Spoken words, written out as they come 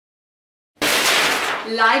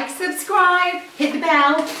like, subscribe, hit the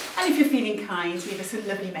bell, and if you're feeling kind, leave us a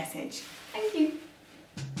lovely message. Thank you.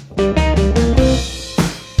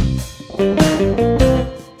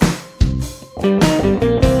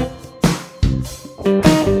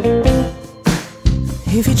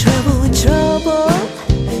 If you travel with trouble,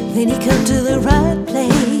 then you come to the right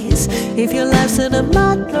place. If your life's in a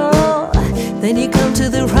muddle, then you come to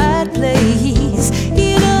the right place.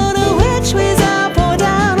 You don't know which way's up or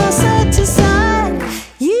down or side to side.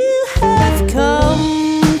 You have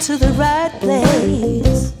come to the right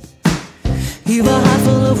place. You've a heart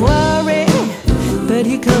full of worry, but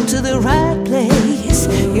you come to the right place.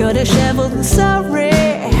 You're disheveled and sorry,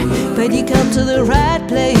 but you come to the right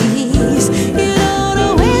place. You don't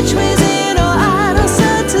know which way's in or out or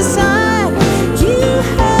side to side. You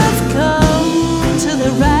have come to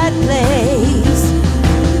the right place.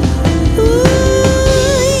 Ooh,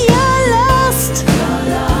 you're lost.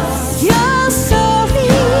 You're sorry,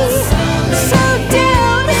 so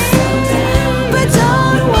down, but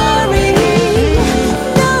don't worry.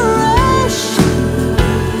 No rush,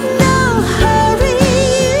 no hurry.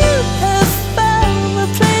 You have found the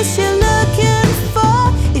place you're looking for.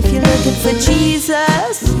 If you're looking for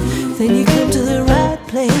Jesus, then you come to the right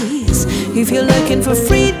place. If you're looking for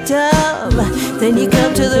freedom, then you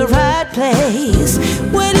come to the right place.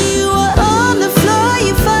 When you are on the floor,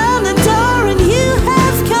 you found the door and you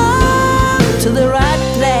have come to the right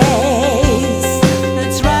place.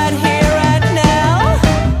 That's right here, right now.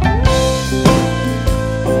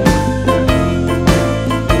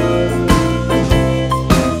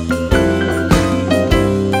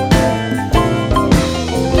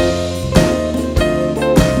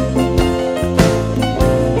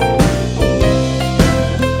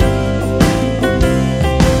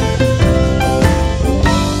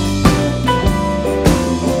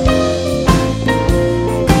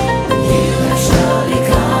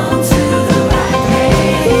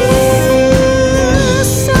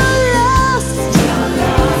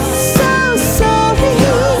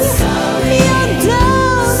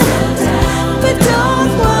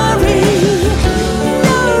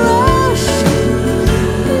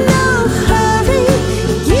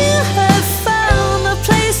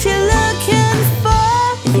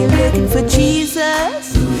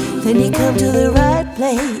 Then you come to the right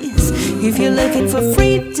place. If you're looking for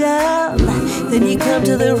freedom, then you come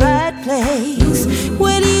to the right place.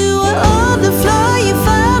 When you are on the floor, you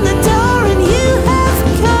found the door and you have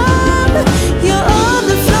come. You're on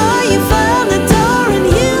the floor, you found the door and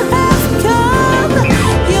you have come.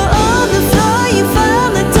 You're on the floor, you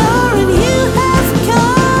found the door and you have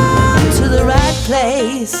come to the right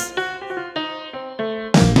place.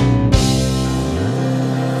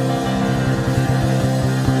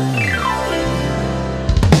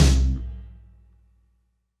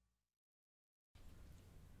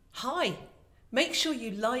 Hi, make sure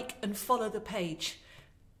you like and follow the page.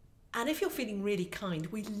 And if you're feeling really kind,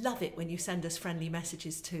 we love it when you send us friendly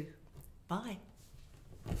messages too. Bye.